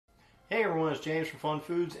Hey everyone, it's James from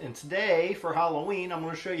FunFoods, and today for Halloween I'm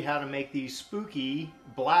going to show you how to make these spooky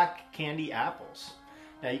black candy apples.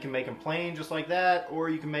 Now you can make them plain just like that, or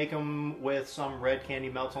you can make them with some red candy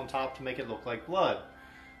melts on top to make it look like blood.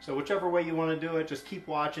 So whichever way you want to do it, just keep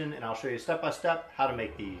watching and I'll show you step by step how to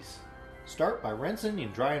make these. Start by rinsing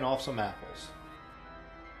and drying off some apples.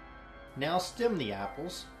 Now stem the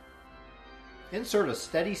apples. Insert a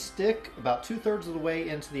steady stick about 2/3 of the way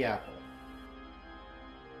into the apple.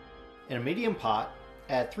 In a medium pot,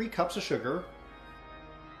 add 3 cups of sugar,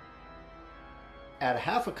 add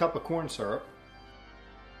 1/2 cup of corn syrup,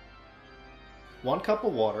 1 cup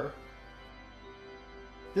of water.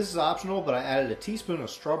 This is optional, but I added a teaspoon of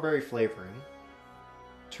strawberry flavoring.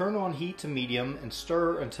 Turn on heat to medium and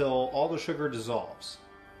stir until all the sugar dissolves.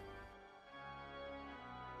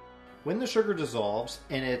 When the sugar dissolves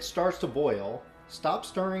and it starts to boil, stop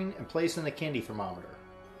stirring and place in the candy thermometer.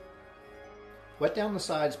 Wet down the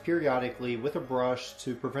sides periodically with a brush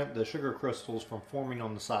to prevent the sugar crystals from forming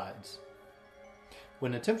on the sides.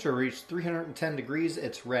 When the temperature reaches 310 degrees,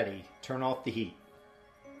 it's ready. Turn off the heat.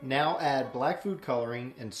 Now add black food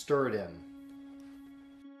coloring and stir it in.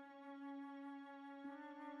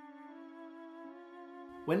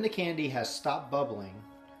 When the candy has stopped bubbling,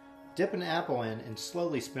 dip an apple in and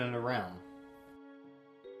slowly spin it around.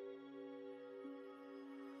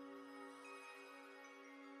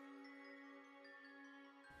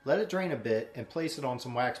 Let it drain a bit and place it on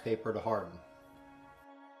some wax paper to harden.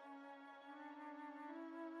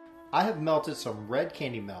 I have melted some red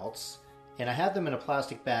candy melts and I have them in a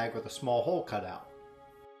plastic bag with a small hole cut out.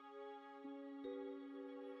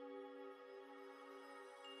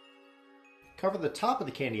 Cover the top of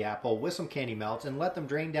the candy apple with some candy melts and let them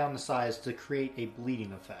drain down the sides to create a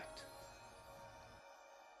bleeding effect.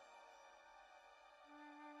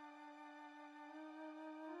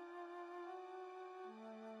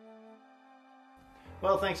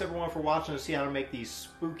 Well, thanks everyone for watching to see how to make these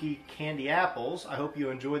spooky candy apples. I hope you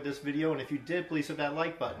enjoyed this video, and if you did, please hit that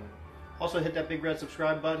like button. Also hit that big red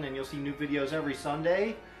subscribe button and you'll see new videos every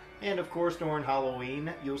Sunday. And of course during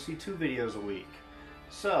Halloween, you'll see 2 videos a week.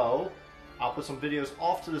 So, I'll put some videos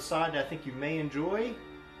off to the side that I think you may enjoy.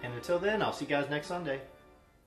 And until then, I'll see you guys next Sunday.